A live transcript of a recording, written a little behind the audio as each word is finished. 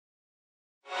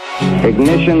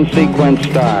Ignition sequence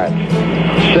start.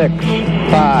 6,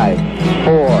 5,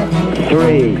 4,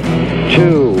 3,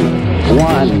 2,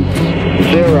 1,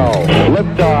 0.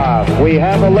 Liftoff. We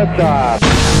have a liftoff.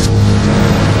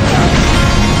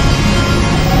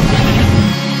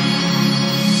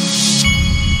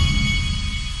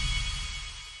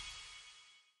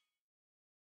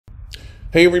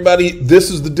 Hey everybody, this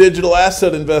is the Digital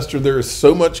Asset Investor. There is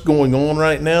so much going on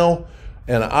right now,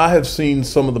 and I have seen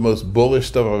some of the most bullish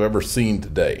stuff I've ever seen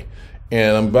today.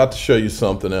 And I'm about to show you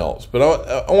something else. But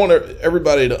I want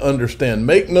everybody to understand,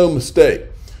 make no mistake,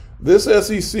 this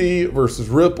SEC versus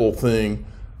Ripple thing,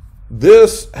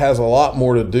 this has a lot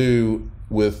more to do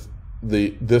with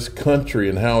this country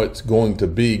and how it's going to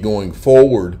be going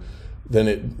forward than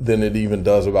it even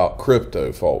does about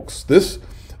crypto, folks.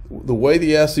 The way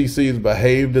the SEC has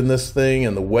behaved in this thing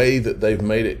and the way that they've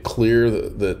made it clear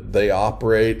that they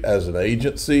operate as an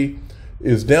agency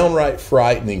is downright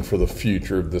frightening for the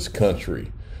future of this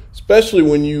country, especially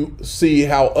when you see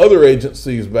how other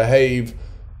agencies behave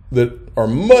that are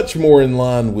much more in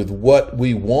line with what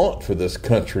we want for this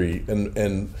country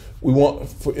and we want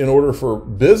in order for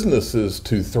businesses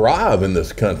to thrive in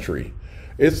this country.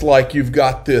 It's like you've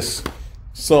got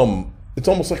it's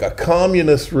almost like a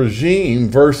communist regime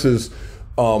versus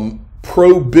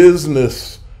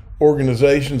pro-business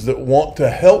organizations that want to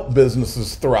help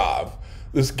businesses thrive.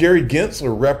 This Gary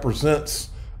Gensler represents,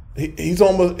 it's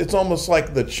almost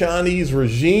like the Chinese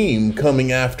regime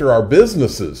coming after our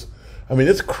businesses. I mean,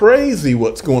 it's crazy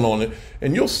what's going on.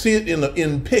 And you'll see it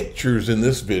in pictures in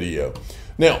this video.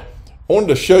 Now, I wanted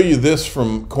to show you this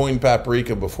from Coin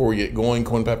Paprika before we get going,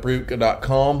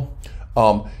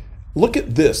 coinpaprika.com. Look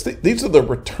at this. These are the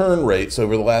return rates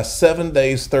over the last 7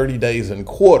 days, 30 days, and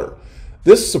quarter.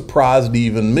 This surprised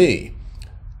even me.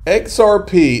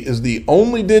 XRP is the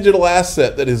only digital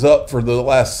asset that is up for the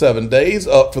last 7 days,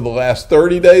 up for the last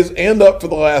 30 days, and up for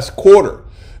the last quarter.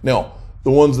 Now,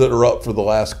 the ones that are up for the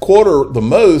last quarter the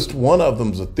most, one of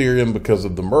them is Ethereum because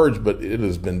of the merge, but it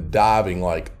has been diving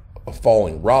like a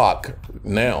falling rock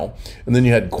now. And then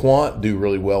you had Quant do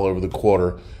really well over the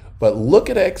quarter. But look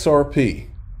at XRP.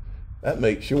 That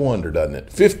makes you wonder, doesn't it?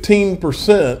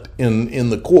 15% in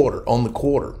the quarter, on the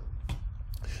quarter.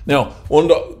 Now,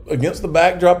 against the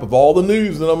backdrop of all the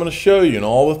news that I'm going to show you and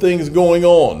all the things going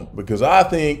on, because I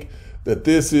think that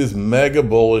this is mega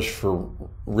bullish for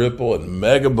Ripple and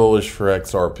mega bullish for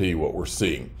XRP, what we're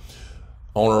seeing.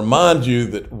 I want to remind you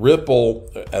that Ripple,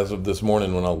 as of this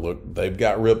morning when I looked, they've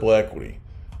got Ripple equity.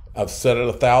 I've said it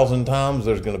 1,000 times.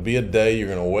 There's going to be a day you're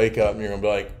going to wake up and you're going to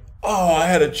be like, oh, I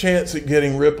had a chance at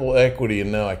getting Ripple equity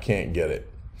and now I can't get it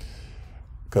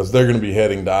because they're going to be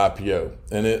heading to IPO.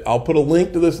 And I'll put a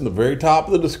link to this in the very top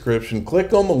of the description.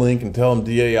 Click on the link and tell them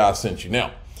DAI sent you.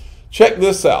 Now, check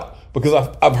this out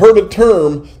because I've heard a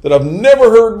term that I've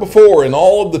never heard before in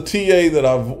all of the TA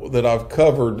that I've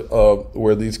covered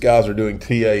where these guys are doing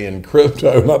TA in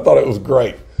crypto, and I thought it was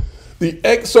great. The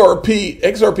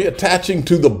XRP attaching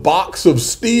to the box of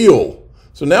steel.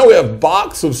 So now we have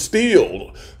box of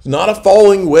steel. Not a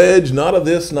falling wedge, not a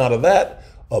this, not a that.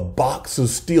 A box of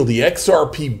steel. The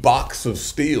XRP box of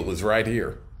steel is right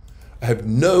here. I have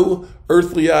no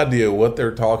earthly idea what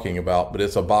they're talking about, but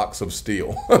it's a box of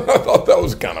steel. I thought that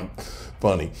was kind of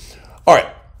funny. All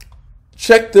right,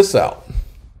 check this out.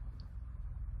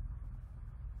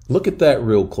 Look at that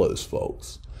real close,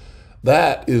 folks.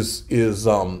 That is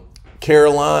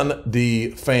Caroline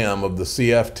D. Pham of the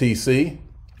CFTC,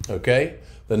 okay?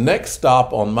 The next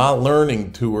stop on my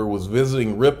learning tour was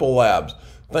visiting Ripple Labs.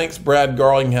 Thanks, Brad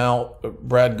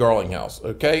Garlinghouse.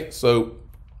 Okay, so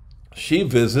she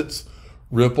visits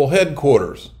Ripple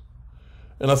headquarters.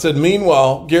 And I said,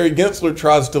 meanwhile, Gary Gensler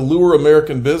tries to lure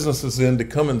American businesses in to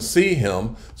come and see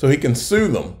him so he can sue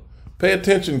them. Pay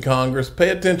attention, Congress. Pay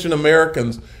attention,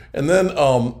 Americans. And then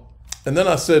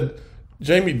I said,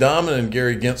 Jamie Dimon and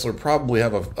Gary Gensler probably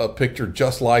have a picture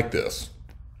just like this.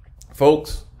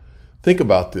 Folks, think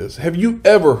about this. Have you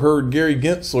ever heard Gary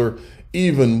Gensler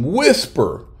even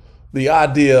whisper the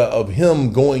idea of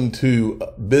him going to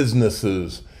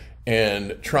businesses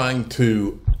and trying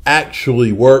to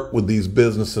actually work with these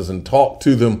businesses and talk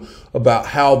to them about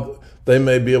how they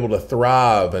may be able to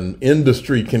thrive and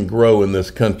industry can grow in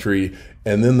this country,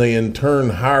 and then they in turn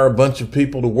hire a bunch of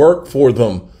people to work for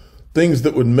them, things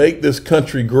that would make this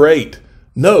country great?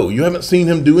 No, you haven't seen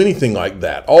him do anything like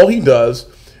that. All he does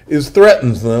is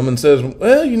threatens them and says,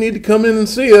 well, you need to come in and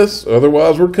see us,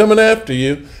 otherwise we're coming after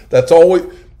you. That's always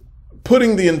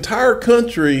putting the entire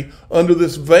country under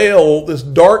this veil, this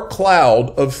dark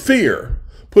cloud of fear.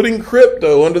 Putting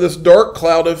crypto under this dark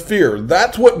cloud of fear.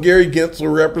 That's what Gary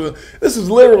Gensler represents. This is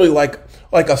literally like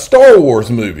like a Star Wars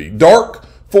movie. Dark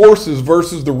forces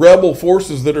versus the rebel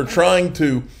forces that are trying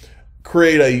to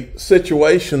create a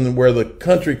situation where the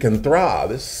country can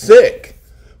thrive. It's sick.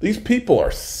 These people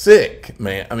are sick,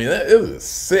 man. I mean, it is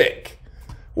sick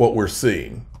what we're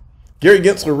seeing. Gary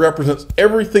Gensler represents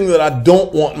everything that I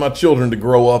don't want my children to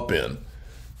grow up in.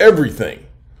 Everything.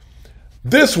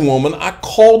 This woman, I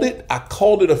called it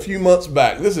a few months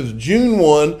back. This is June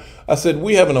 1. I said,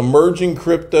 we have an emerging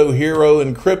crypto hero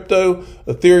in crypto.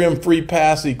 Ethereum free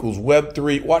pass equals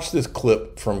Web3. Watch this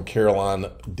clip from Caroline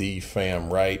D.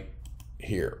 Pham right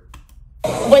here.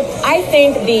 What I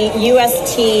think the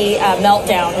UST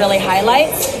meltdown really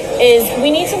highlights is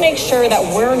we need to make sure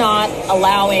that we're not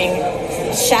allowing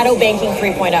shadow banking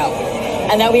 3.0,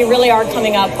 and that we really are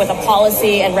coming up with a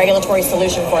policy and regulatory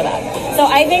solution for that. So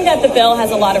I think that the bill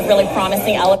has a lot of really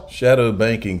promising elements. Shadow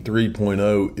banking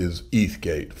 3.0 is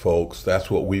ETHgate, folks. That's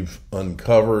what we've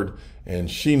uncovered, and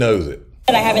she knows it.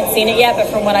 I haven't seen it yet, but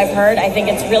from what I've heard, I think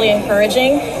it's really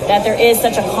encouraging that there is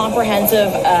such a comprehensive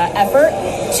effort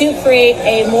to create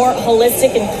a more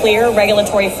holistic and clear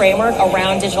regulatory framework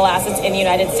around digital assets in the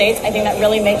United States. I think that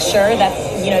really makes sure that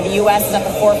the U.S. is at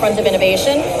the forefront of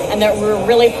innovation and that we're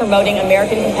really promoting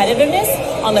American competitiveness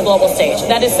on the global stage.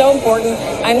 That is so important.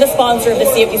 I'm the sponsor of the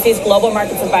CFTC's Global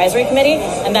Markets Advisory Committee,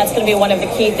 and that's going to be one of the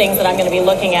key things that I'm going to be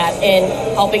looking at in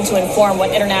helping to inform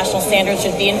what international standards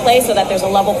should be in place so that there's a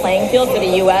level playing field for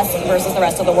the U.S. versus the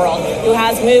rest of the world, who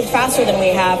has moved faster than we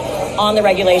have on the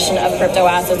regulation of crypto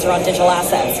assets or on digital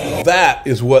assets. That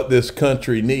is what this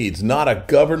country needs, not a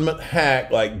government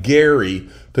hack like Gary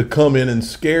to come in and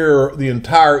scare the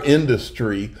entire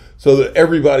industry so that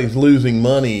everybody's losing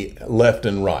money left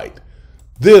and right.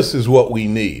 This is what we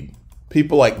need.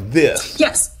 People like this.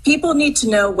 Yes, people need to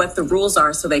know what the rules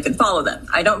are so they can follow them.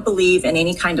 I don't believe in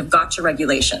any kind of gotcha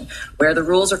regulation where the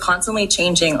rules are constantly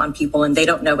changing on people and they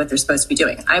don't know what they're supposed to be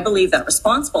doing. I believe that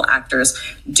responsible actors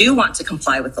do want to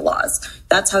comply with the laws.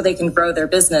 That's how they can grow their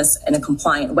business in a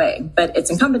compliant way. But it's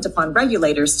incumbent upon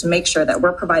regulators to make sure that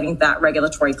we're providing that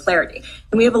regulatory clarity.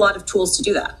 And we have a lot of tools to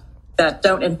do that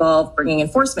don't involve bringing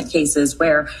enforcement cases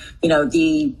where,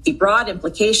 the broad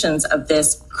implications of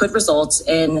this could result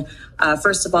in,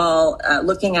 first of all,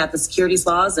 looking at the securities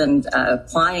laws and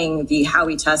applying the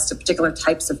Howey test to particular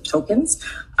types of tokens.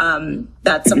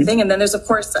 That's something. And then there's, of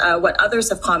course, what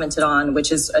others have commented on,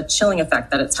 which is a chilling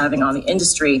effect that it's having on the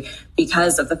industry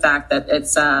because of the fact that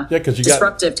it's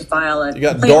disruptive to file a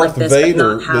complaint Darth like this,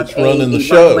 Vader but not have that's running the a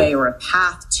show. runway or a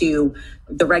path to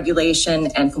the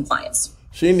regulation and compliance.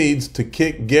 She needs to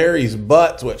kick Gary's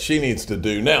butt, what she needs to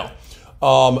do. Now,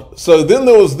 so then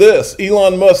there was this.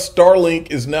 Elon Musk's Starlink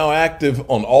is now active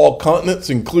on all continents,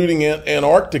 including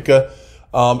Antarctica.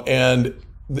 And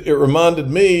it reminded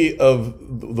me of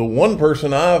the one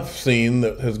person I've seen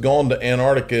that has gone to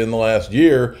Antarctica in the last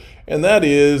year, and that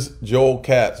is Joel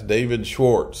Katz, David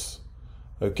Schwartz.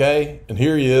 Okay? And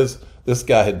here he is. This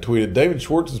guy had tweeted, David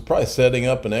Schwartz is probably setting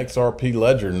up an XRP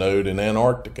ledger node in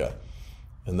Antarctica.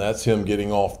 And that's him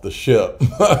getting off the ship.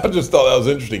 I just thought that was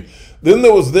interesting. Then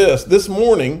there was this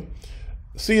morning,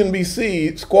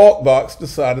 CNBC Squawk Box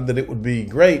decided that it would be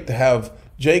great to have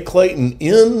Jay Clayton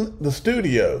in the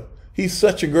studio. He's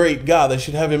such a great guy. They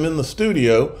should have him in the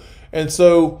studio. And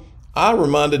so I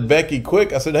reminded Becky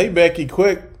Quick. I said, hey, Becky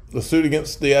Quick, the suit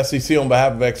against the SEC on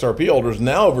behalf of XRP holders,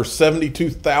 now over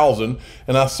 72,000.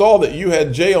 And I saw that you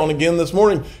had Jay on again this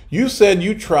morning. You said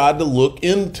you tried to look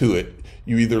into it.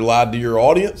 You either lied to your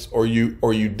audience or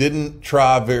you didn't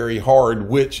try very hard.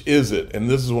 Which is it? And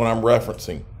this is what I'm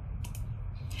referencing.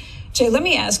 Jay, let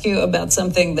me ask you about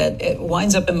something that it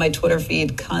winds up in my Twitter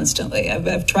feed constantly.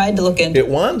 I've tried to look into. It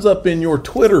winds up in your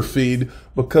Twitter feed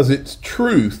because it's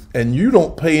truth and you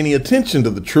don't pay any attention to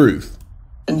the truth.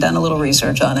 And done a little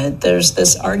research on it. There's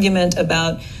this argument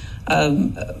about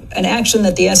an action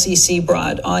that the SEC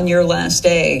brought on your last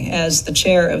day as the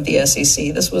chair of the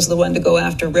SEC. This was the one to go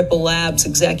after Ripple Labs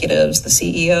executives, the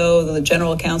CEO, the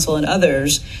general counsel, and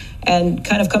others, and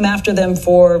kind of come after them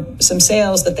for some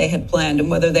sales that they had planned and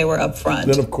whether they were upfront.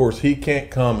 Then, of course, he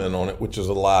can't comment on it, which is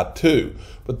a lie, too.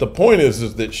 But the point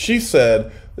is that she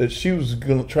said that she was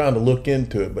trying to look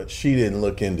into it, but she didn't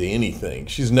look into anything.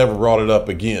 She's never brought it up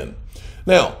again.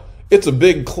 Now, it's a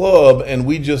big club, and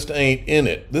we just ain't in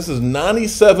it. This is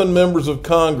 97 members of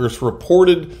Congress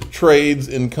reported trades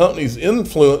in companies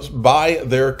influenced by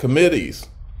their committees.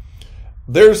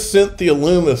 There's Cynthia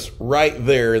Loomis right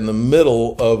there in the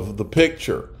middle of the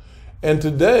picture. And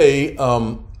today,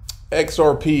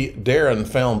 XRP Darren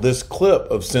found this clip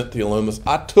of Cynthia Loomis.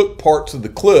 I took parts of the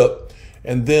clip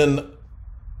and then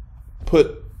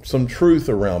put some truth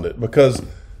around it because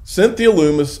Cynthia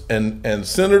Loomis and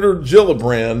Senator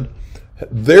Gillibrand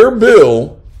Their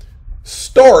bill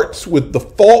starts with the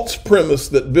false premise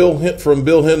that from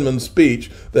Bill Hinman's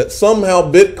speech that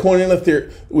somehow Bitcoin and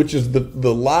Ethereum, which is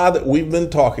the lie that we've been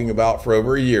talking about for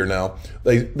over a year now,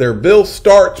 their bill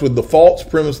starts with the false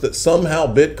premise that somehow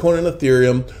Bitcoin and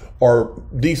Ethereum are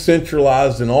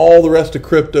decentralized and all the rest of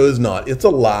crypto is not. It's a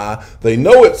lie. They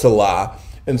know it's a lie.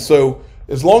 And so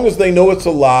as long as they know it's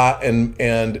a lie and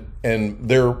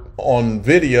they're on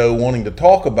video wanting to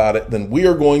talk about it, then we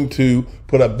are going to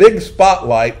put a big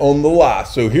spotlight on the lie.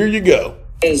 So here you go.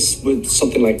 Would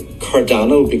something like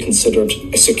Cardano be considered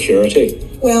a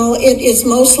security? Well, it is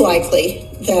most likely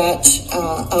that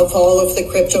of all of the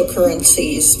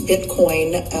cryptocurrencies,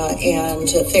 Bitcoin and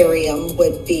Ethereum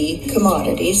would be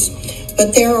commodities.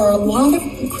 But there are a lot of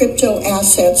crypto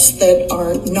assets that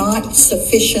are not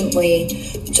sufficiently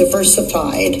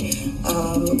diversified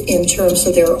in terms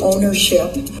of their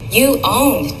ownership. You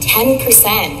owned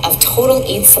 10% of total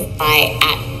ETH supply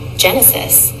at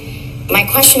Genesis. My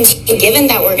question is, given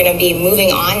that we're going to be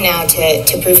moving on now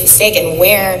to proof of stake and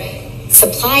where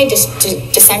supply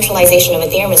decentralization of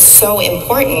Ethereum is so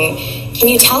important, can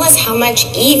you tell us how much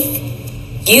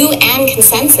ETH you and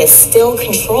Consensus still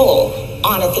control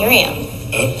on Ethereum?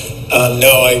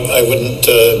 No, I wouldn't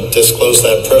disclose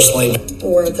that personally.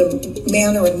 Or the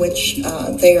manner in which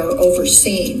they are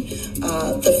overseen.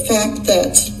 The fact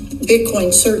that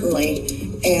Bitcoin certainly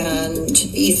and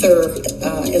Ether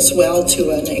as well to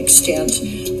an extent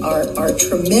are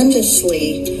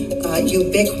tremendously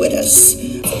ubiquitous.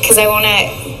 Because I want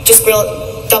to just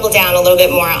double down a little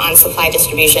bit more on supply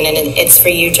distribution, and it's for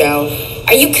you, Joe.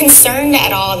 Are you concerned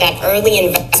at all that early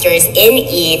investors in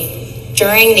ETH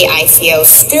during the ICO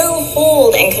still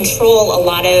hold and control a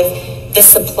lot of the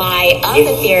supply of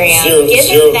Ethereum?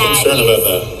 Zero concern about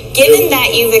that. Given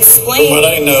that you've explained... From what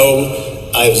I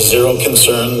know, I have zero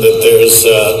concern that there's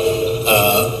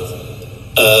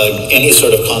any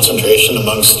sort of concentration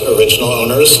amongst original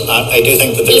owners. I do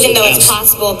think that there's even though it's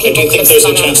possible, people I do think there's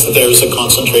a chance that there's a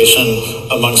concentration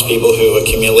amongst people who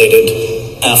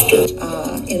accumulated after.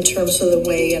 In terms of the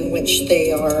way in which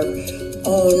they are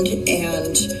owned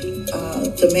and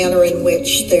the manner in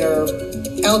which their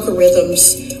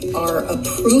algorithms are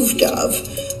approved of,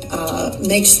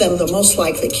 makes them the most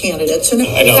likely candidates. And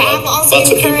I know lots of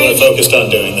people are focused on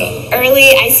doing that. Early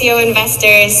ICO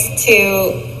investors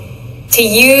to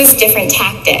use different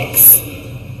tactics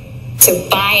to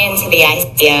buy into the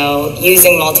ICO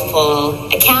using multiple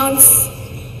accounts,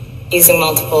 using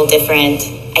multiple different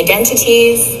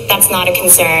identities. That's not a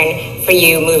concern for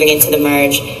you moving into the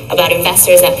merge about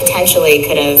investors that potentially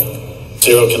could have...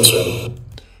 Zero concern.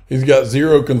 He's got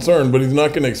zero concern, but he's not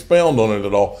going to expound on it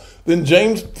at all. Then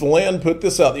James Land put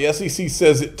this out. The SEC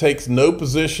says it takes no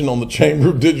position on the Chamber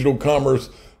of Digital Commerce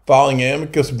filing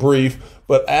amicus brief,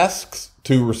 but asks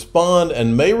to respond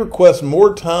and may request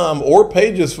more time or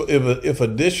pages if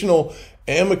additional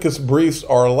amicus briefs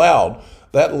are allowed.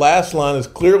 That last line is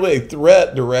clearly a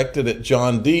threat directed at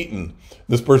John Deaton.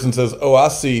 This person says, oh, I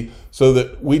see, so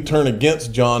that we turn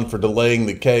against John for delaying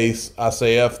the case. I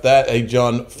say, F that. Hey,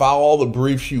 John, file all the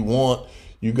briefs you want.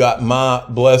 You got my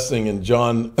blessing. And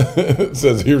John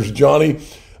says, here's Johnny.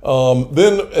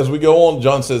 Then as we go on,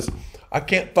 John says, I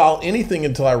can't file anything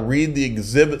until I read the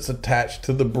exhibits attached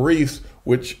to the briefs,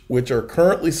 which are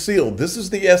currently sealed. This is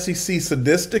the SEC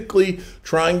sadistically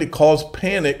trying to cause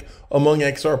panic among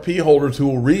XRP holders who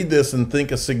will read this and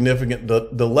think a significant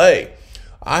delay.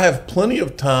 I have plenty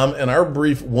of time and our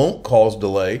brief won't cause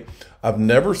delay. I've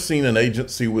never seen an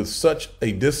agency with such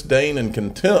disdain and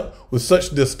contempt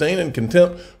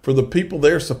for the people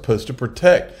they're supposed to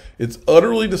protect. It's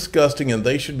utterly disgusting and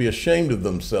they should be ashamed of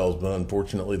themselves, but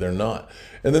unfortunately they're not.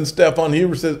 And then Stefan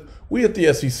Huber says, we at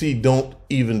the SEC don't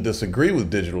even disagree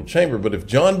with Digital Chamber, but if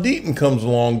John Deaton comes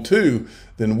along too,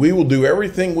 then we will do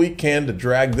everything we can to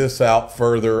drag this out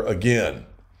further again.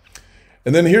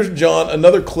 And then here's John,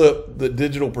 another clip that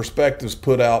Digital Perspectives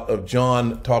put out of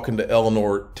John talking to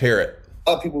Eleanor Terrett. A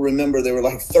lot of people remember there were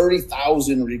like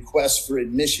 30,000 requests for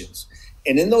admissions.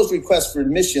 And in those requests for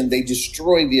admission, they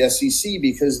destroyed the SEC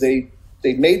because they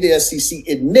made the SEC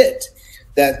admit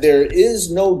that there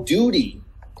is no duty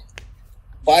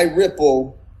by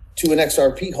Ripple to an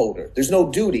XRP holder. There's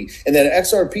no duty. And that an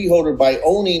XRP holder, by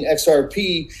owning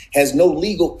XRP, has no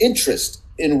legal interest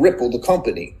in Ripple, the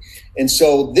company. And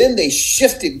so then they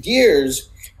shifted gears,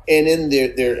 and then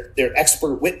their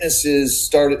expert witnesses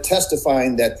started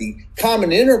testifying that the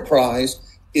common enterprise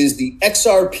is the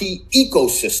XRP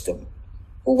ecosystem.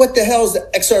 Well, what the hell does the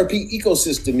XRP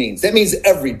ecosystem means? That means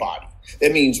everybody.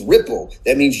 That means Ripple.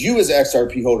 That means you as an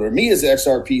XRP holder, me as an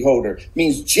XRP holder. It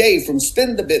means Jay from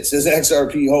Spin the Bits as an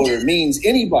XRP holder. It means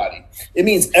anybody. It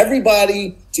means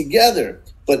everybody together.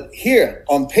 But here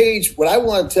on page, what I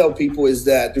want to tell people is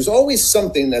that there's always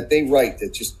something that they write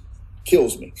that just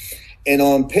kills me. And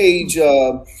on page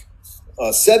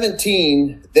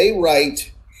 17, they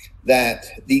write that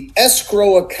the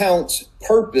escrow account's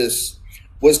purpose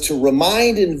was to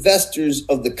remind investors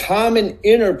of the common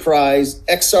enterprise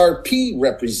XRP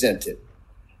represented.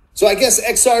 So I guess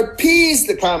XRP is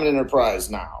the common enterprise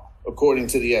now, according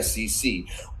to the SEC.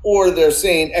 Or they're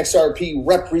saying XRP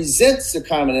represents the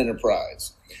common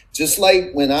enterprise. Just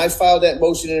like when I filed that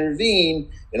motion to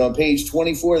intervene, and on page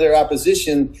 24 of their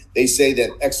opposition, they say that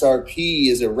XRP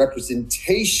is a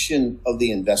representation of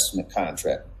the investment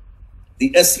contract.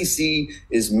 The SEC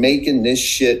is making this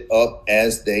shit up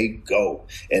as they go.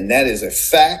 And that is a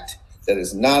fact. That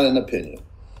is not an opinion.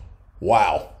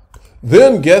 Wow.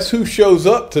 Then guess who shows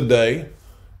up today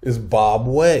is Bob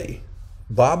Way.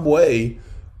 Bob Way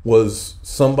was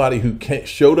somebody who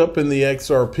showed up in the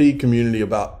XRP community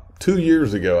about 2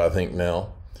 years ago, I think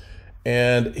now.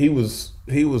 And he was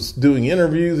doing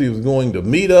interviews. He was going to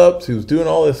meetups. He was doing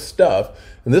all this stuff.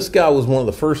 And this guy was one of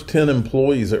the first 10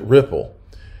 employees at Ripple.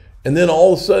 And then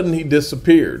all of a sudden he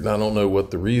disappeared. And I don't know what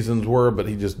the reasons were, but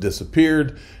he just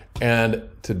disappeared. And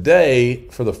today,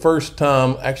 for the first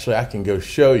time, actually I can go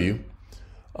show you.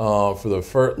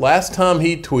 Last time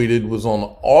he tweeted was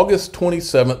on August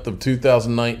 27th of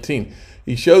 2019.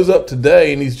 He shows up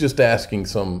today and he's just asking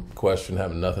some question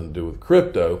having nothing to do with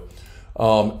crypto.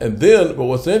 But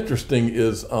what's interesting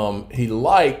is he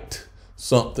liked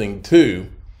something too.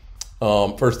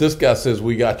 First, this guy says,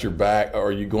 "We got your back.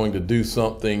 Are you going to do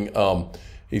something?" And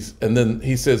then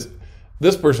he says,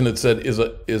 this person had said,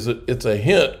 "It's a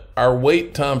hint. Our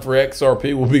wait time for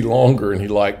XRP will be longer," and he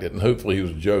liked it. And hopefully he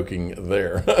was joking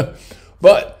there.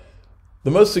 But the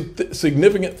most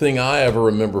significant thing I ever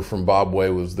remember from Bob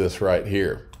Way was this right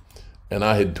here. And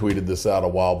I had tweeted this out a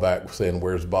while back saying,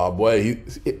 "Where's Bob Way?"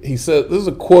 He said, this is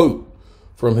a quote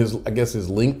from his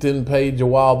LinkedIn page a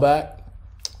while back.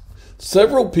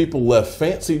 "Several people left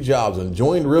fancy jobs and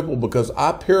joined Ripple because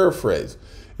I paraphrase,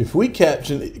 if we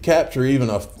capture even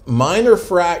a minor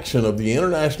fraction of the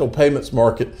international payments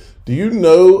market, do you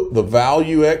know the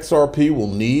value XRP will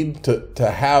need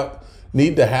to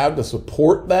have to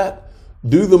support that?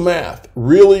 Do the math.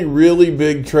 Really, really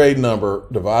big trade number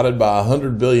divided by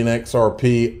 100 billion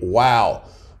XRP. Wow."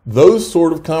 Those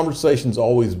sort of conversations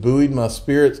always buoyed my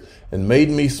spirits and made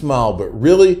me smile, but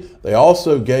really, they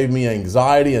also gave me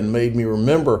anxiety and made me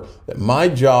remember that my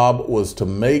job was to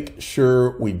make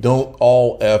sure we don't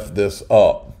all F this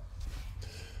up.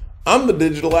 I'm the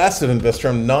digital asset investor.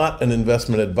 I'm not an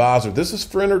investment advisor. This is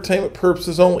for entertainment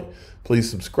purposes only. Please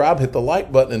subscribe, hit the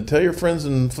like button, and tell your friends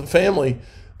and family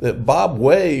that Bob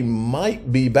Way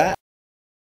might be back.